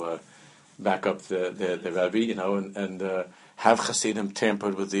trying to back up the Rabbi, and have Hasidim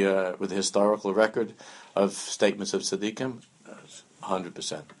tampered with the historical record of statements of tzaddikim.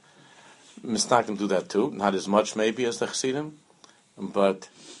 100%. Misnagdim do that too, not as much maybe as the Hasidim, but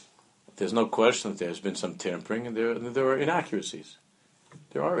there's no question that there's been some tampering, and there are inaccuracies.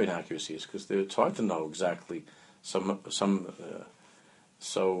 There are inaccuracies because it's hard to know exactly So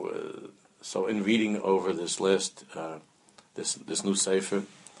in reading over this list, this new sefer,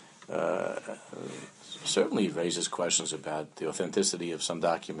 certainly raises questions about the authenticity of some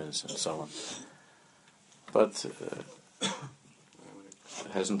documents and so on. But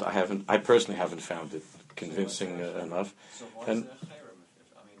I personally haven't found it convincing enough. And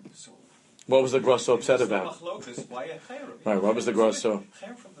what was the Gross so upset about? Right, what was the Gross so?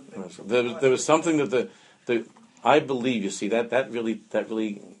 There was something that the I believe, you see, that's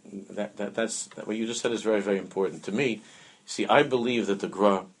what you just said is very, very important to me. See, I believe that the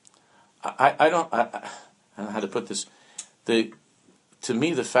Gra, I don't know how to put this. To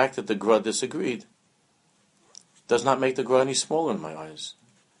me, the fact that the Gra disagreed does not make the Gra any smaller in my eyes.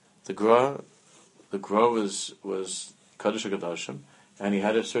 The Gra was Kaddish HaKadoshim, and he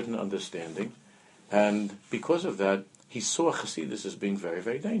had a certain understanding, and because of that, he saw Chassidus as being very,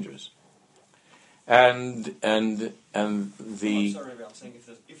 very dangerous. And the. I'm sorry, I'm saying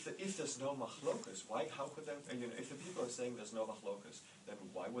if there's no machlokas, why? How could there? If the people are saying there's no machlokas, then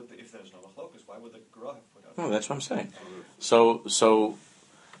why would if there's no machlokas, why would the Gra have put out? No, that's what I'm saying. So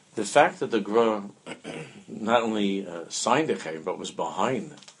the fact that the Gra not only signed the Cherem but was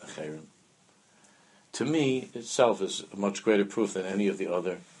behind the Cherem, to me itself is a much greater proof than any of the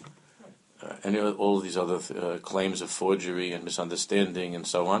other, all of these other claims of forgery and misunderstanding and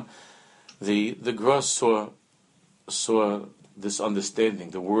so on. The Gra saw this understanding,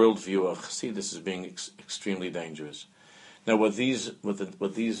 the worldview of Chassidus as being extremely dangerous. Now, what these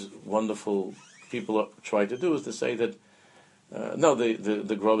wonderful people try to do is to say that no,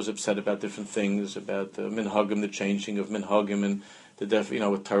 the Gra was upset about different things, about minhagim, the changing of minhagim, and with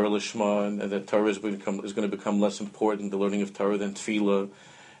Torah Lishma, and that Torah is going to become less important, the learning of Torah, than Tefillah,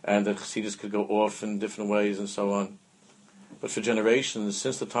 and that Chassidus could go off in different ways and so on. But for generations,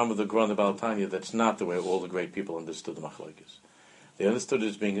 since the time of the Gra and the Baal Tanya, that's not the way all the great people understood the machlokas. They understood it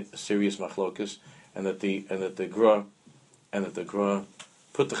as being a serious machlokas, and that the Gra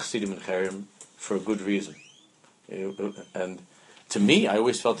put the Chassidim in Cherem for a good reason. And to me, I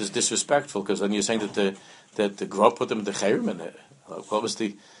always felt it's disrespectful, because then you're saying that the Gra put them in the Cherem, and what was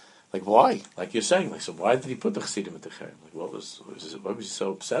why? Like you're saying, so why did he put the Chassidim in the Cherem? What was he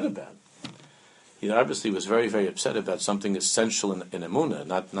so upset about? He obviously was very, very upset about something essential in Emunah.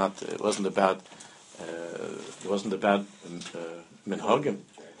 Not it wasn't about minhagim.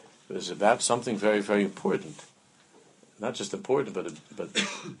 It was about something very, very important. Not just important, but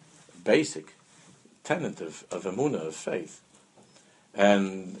basic tenet of emunah, of faith.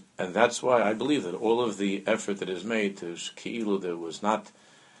 And that's why I believe that all of the effort that is made to Ki'ilu there was not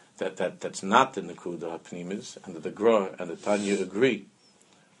that's not the Nekuda HaPnimis, and that the Gra and the Tanya agree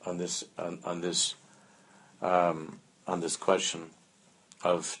on this question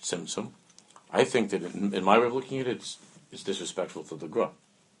of Tzimtzum. I think that in my way of looking at it, it's disrespectful to the Gra.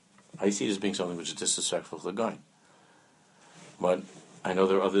 I see it as being something which is disrespectful to the Gain. But I know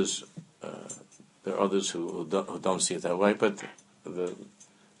there are others who don't see it that way. But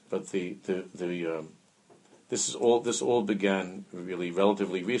this all began really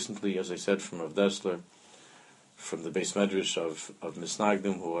relatively recently, as I said, from Rav Dessler, from the Beis Medrash of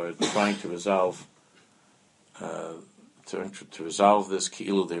Misnagdim, who are trying to resolve this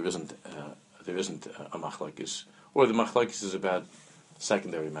Ki'ilu. There isn't a machlokes, or the machlokes is about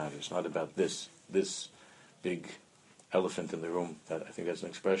secondary matters, not about this big elephant in the room. That, I think that's an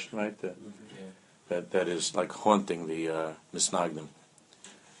expression, right? That is like haunting the Misnagdim.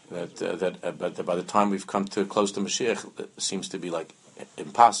 But by the time we've come close to Mashiach, it seems to be like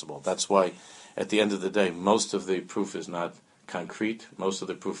impossible. That's why, at the end of the day, most of the proof is not concrete. Most of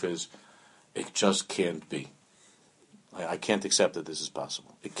the proof is it just can't be. I can't accept that this is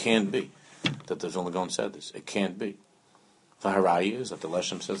possible. It can't be that the Vilna Gaon said this. It can't be. The Haraya is that the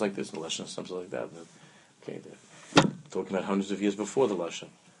Leshem says like this, and the Leshem says like that. Okay, they're talking about hundreds of years before the Leshem,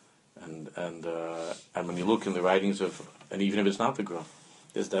 and when you look in the writings of, and even if it's not the Gra,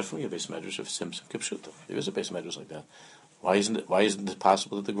 there's definitely a Beis Medrash of Tzimtzum Kipshuta. There is a Beis Medrash like that. Why isn't it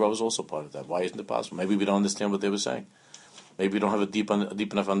possible that the Gra is also part of that? Why isn't it possible? Maybe we don't understand what they were saying. Maybe we don't have a deep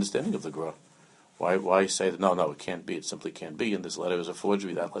enough understanding of the Gra. Why say that? No, it can't be. It simply can't be. And this letter is a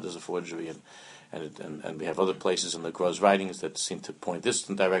forgery. That letter is a forgery. And we have other places in the Gra's writings that seem to point this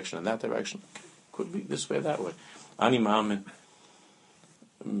direction and that direction. Could be this way or that way. Ani Ma'amin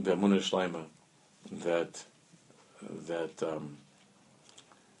B'Emunah Shleima that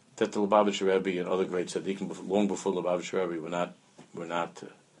the Lubavitcher Rebbe and other great tzaddikim long before Lubavitcher Rebbe were not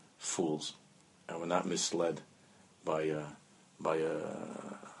fools, and were not misled by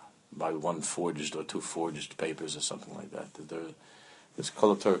one forged or two forged papers or something like that. There's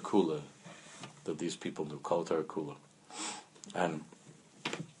Kol HaTorah Kula that these people do, Kol HaTorah Kula, and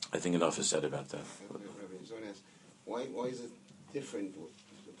I think enough is said about that. Why is it different?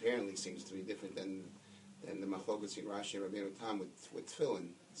 Apparently, seems to be different than the Machlokas in Rashi and Rabbeinu Tam with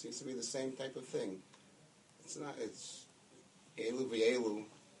Tefillin. It seems to be the same type of thing. It's not. It's Elu v'Elu.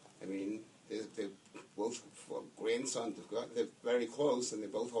 I mean, they're both grandsons. They're very close, and they're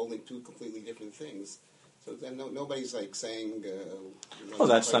both holding two completely different things. So then nobody's like saying. Well,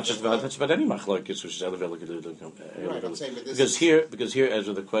 that's not just about. That's about any machlokes, which is right, I'm saying, but because here,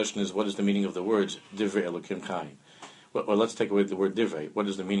 Ezra, the question is, what is the meaning of the words Divrei Elokim Chaim? Well, let's take away the word Divrei. What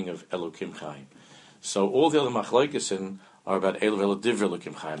is the meaning of Elokim Chaim? So all the other machlokes are about Elo Divrei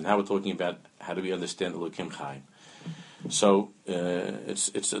Elokim Chaim. Now we're talking about how do we understand Elokim Chaim. So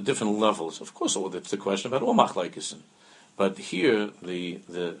it's at different levels. Of course, it's the question about all machlokes. But here, the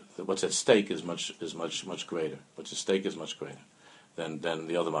what's at stake is much greater. What's at stake is much greater than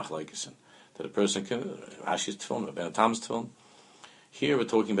the other machlokes. That a person can Rashi's tefillin, Rabbeinu Tam's tefillin. Here we're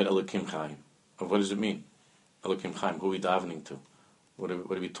talking about Elokim Chaim. What does it mean? Elokim Chaim. Who are we davening to? What are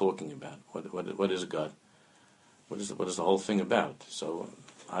we talking about? What is God? What is the whole thing about? So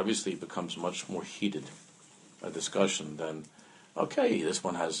obviously, it becomes much more heated a discussion than. Okay, this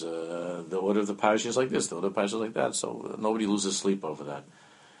one has the order of the parashah is like this, the order of the parashah is like that, so nobody loses sleep over that.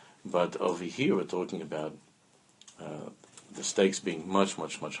 But over here, we're talking about the stakes being much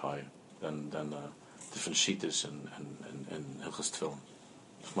higher than different shittas and Hilchos Tefillin.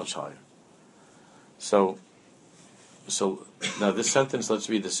 It's much higher. So now this sentence, let's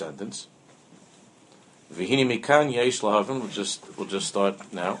read the sentence. V'hini mikan yesh lahavim, we'll just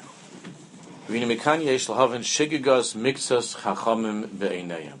start now. Now you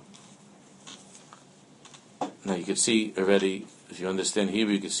can see already, if you understand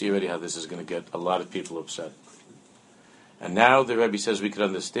Hebrew, you can see already how this is going to get a lot of people upset. And now the Rebbe says we could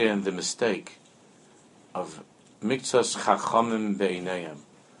understand the mistake of miktsas chachamim be'inayim,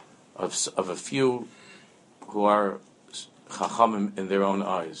 of a few who are chachamim in their own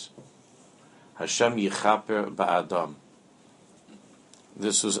eyes. Hashem yichaper ba'adam.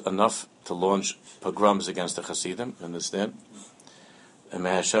 This was enough to launch pogroms against the Hasidim, understand? And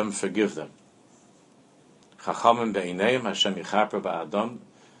may Hashem forgive them. Chachamim be'ineim, Hashem yichaper ba'adam.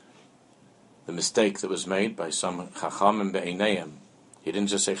 The mistake that was made by some Chachamim be'ineim. He didn't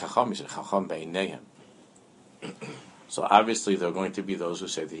just say Chacham, he said Chacham be'ineim. So obviously there are going to be those who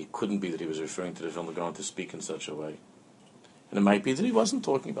say that he couldn't be, that he was referring to the Vilna Gaon to speak in such a way. And it might be that he wasn't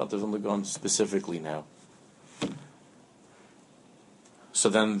talking about the Vilna Gaon specifically now. So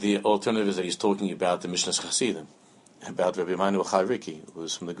then the alternative is that he's talking about the Mishnas Chasidim, about Rabbi Emanuel Chai Riki, who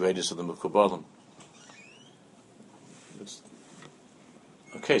was from the greatest of the Mekubalim.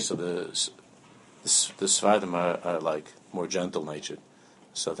 Okay, so the Sfardim are like more gentle natured,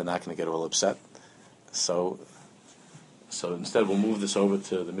 so they're not going to get all upset. So instead we'll move this over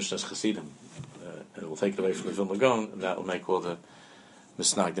to the Mishnas Chasidim, and we'll take it away from the Vilna Gaon, and that will make all the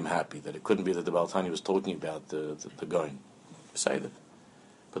Misnagdim happy, that it couldn't be that the Baal Tanya was talking about the Gaon. Say that.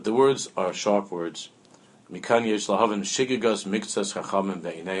 But the words are sharp words. Mikan yesh lahavin shigigas miktsas chachamim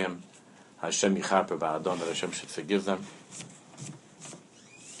ve'ineim. Hashem yichaper ba'adon, that Hashem should forgive them.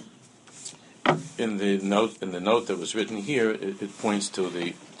 In the note that was written here, it points to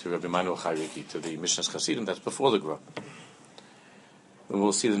Rabbi Emanuel Chai Riki, to the Mishnas Chasidim. That's before the Gra. And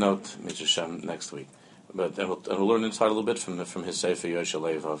we'll see the note, Mitzvah Shem, next week. But and we'll learn inside a little bit from his Sefer Yoshel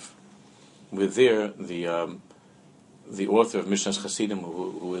Levav. With there the author of Mishnas Chasidim,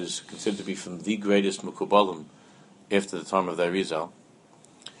 who is considered to be from the greatest Mekubalim after the time of the Arizal,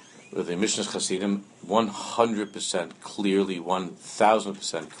 with the Mishnas Chasidim, 100% clearly,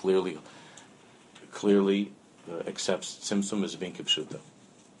 1,000% clearly accepts Tzimtzum as being Kipshuta.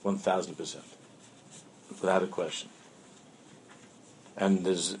 1,000%. Without a question. And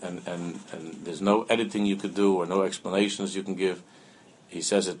there's no editing you could do or no explanations you can give. He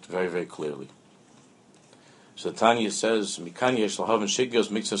says it very, very clearly. So Tanya says, "Mikan yesh lahavin shigyos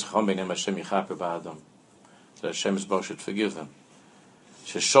miktzas chacham b'neim Hashem yichaper ba'adam." That Hashem Yisbarach should forgive them.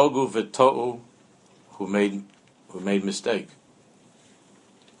 Sheshogu v'to'u, who made mistake.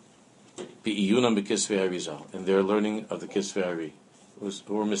 Bi'iyunam b'kisvei Arizal, in their learning of the Kisvei Ari, who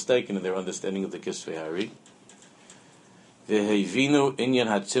were mistaken in their understanding of the Kisvei Ari. V'hevinu inyan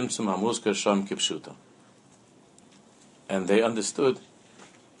hatzimtzum hamuzkar sham kipshuta, and they understood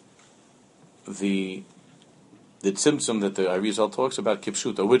the tzimtzum that the Arizal talks about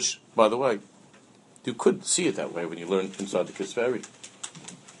kipshuta, which, by the way, you could see it that way when you learn inside the Kisvei Ari.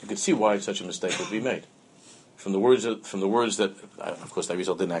 You could see why such a mistake would be made. From the words that, of course, the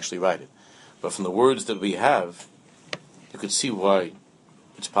Arizal didn't actually write it, but from the words that we have, you could see why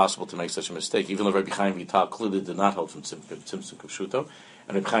it's possible to make such a mistake. Even though Rabbi Chaim Vital clearly did not hold from tzimtzum kipshuto,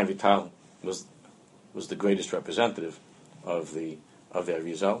 and Rabbi Chaim Vital was the greatest representative of the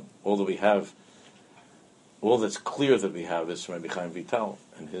Arizal. All that's clear that we have is from Rabbi Chaim Vital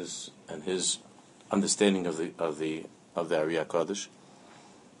and his understanding of the Ari HaKadosh.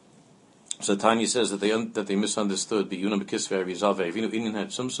 So Tanya says that they misunderstood B'yuna B'kisvei Arizal ve'evinu inyan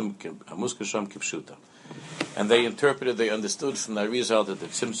hatzimtzum hamuskar sham kipshuta, and they understood from the Arizal that the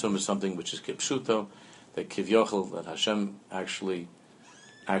tzimtzum is something which is kipshuto, that kivyochel, that Hashem actually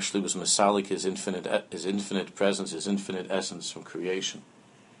was masalik his infinite presence, his infinite essence from creation.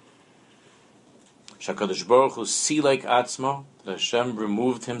 Shakadosh Baruch Hu silek atzmo, that Hashem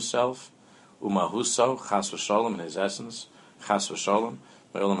removed himself, umahuso chas v'shalom, in his essence, chas v'shalom,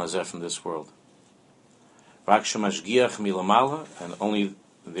 ma'olam hazeh, from this world. Rak shemashgiach milamala, and only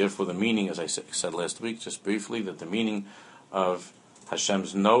therefore the meaning, as I said last week, just briefly, that the meaning of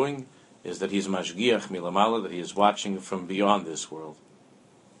Hashem's knowing is that he's mashgiach milamala, that he is watching from beyond this world.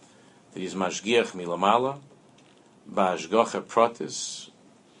 That he's mashgiach milamala, ba'ashgocha pratis,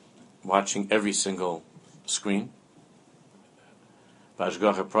 watching every single screen.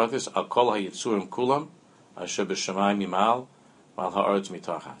 Ba'ashgocha pratis, al kol ha'yitzurim kulam, asher b'shamayim mimal, v'al ha'aretz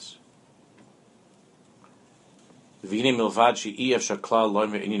mitachas. V'hine milvad she'i efshar klal lo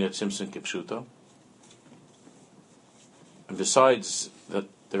me'inyan tzimtzum kipshuto. And besides that,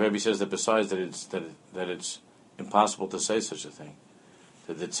 the Rebbe says that besides that it's impossible to say such a thing,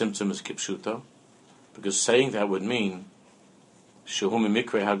 that the tzimtzum is kipshuto, because saying that would mean shehu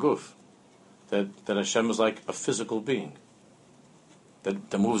mimikre haguf, that Hashem is like a physical being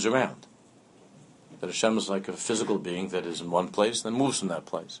that moves around. That Hashem is like a physical being that is in one place, then moves from that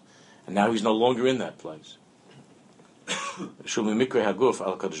place, and now he's no longer in that place. Shehu mimikre haguf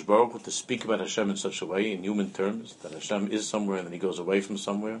al Kadosh Baruch Hu, to speak about Hashem in such a way, in human terms, that Hashem is somewhere and then he goes away from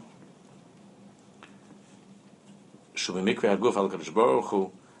somewhere. Shehu mimikre haguf al Kadosh Baruch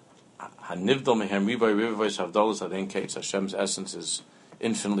Hu, hanivdol mehem ribay rivayis havdalos adein kates. Hashem's essence is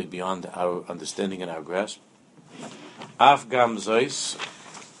infinitely beyond our understanding and our grasp. Af gam zois,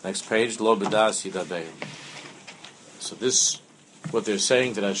 next page, lo bedas yidabeim. So this, what they're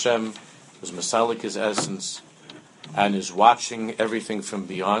saying, that Hashem was masalik his essence and is watching everything from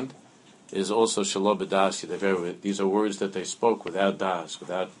beyond, is also shelo bedas yidabeim. These are words that they spoke without das,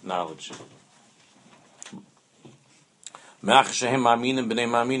 without knowledge. Even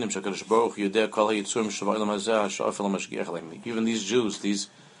these Jews, these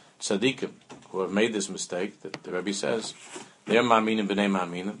tzaddikim, who have made this mistake, that the Rebbe says, they are ma'aminim b'nei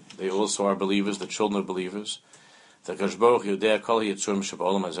ma'aminim. They also are believers, the children of believers. That Hashem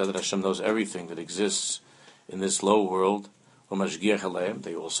knows everything that exists in this low world.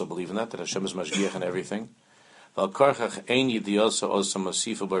 They also believe in that Hashem is mashgiach in everything.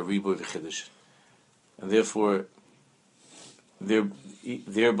 And therefore,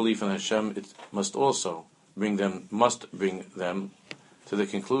 their belief in Hashem, it must also bring them to the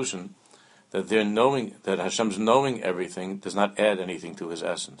conclusion that their knowing, that Hashem's knowing everything does not add anything to His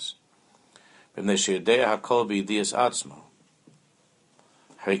essence. That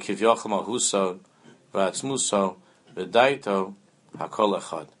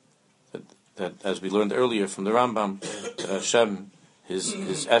as we learned earlier from the Rambam, that Hashem,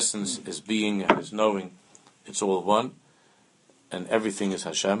 His essence, His being, and His knowing, it's all one, and everything is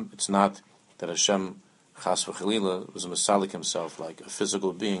Hashem. It's not that Hashem, Chas v'Chalila, was a Masalik Himself, like a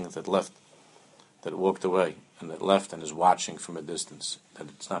physical being that walked away, and that left and is watching from a distance. That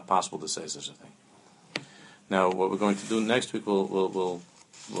it's not possible to say such a thing. Now, what we're going to do next week, we'll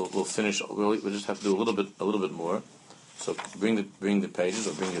finish. We'll just have to do a little bit more. So bring the pages,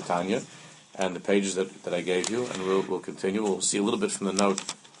 or bring your Tanya, and the pages that I gave you, and we'll continue. We'll see a little bit from the note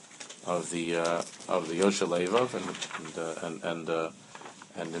of the Yosha Leivov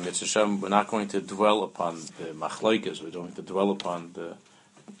and the Mitzvah Shem. We're not going to dwell upon the Machloikas. We're going to dwell upon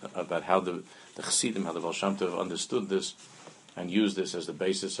about how the Chassidim, how the Baal Shem Tov understood this and used this as the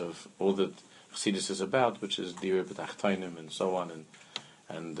basis of all that Chassidus is about, which is Dir B'Tachtainim and so on,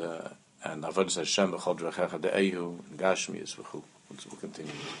 and Avodas Hashem B'Chol Drachecha De'ehu and Gashmias V'Chu. We'll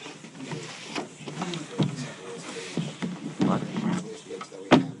continue. What?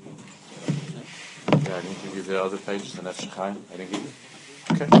 Yeah, I didn't give you the other pages, the Nefesh Chaim. I didn't give you.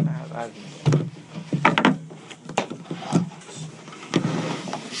 Okay.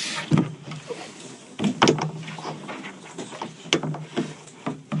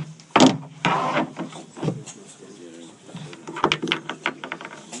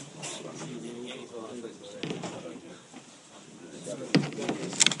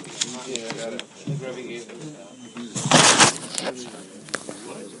 Yeah, I got it. I think Rebbe gave them.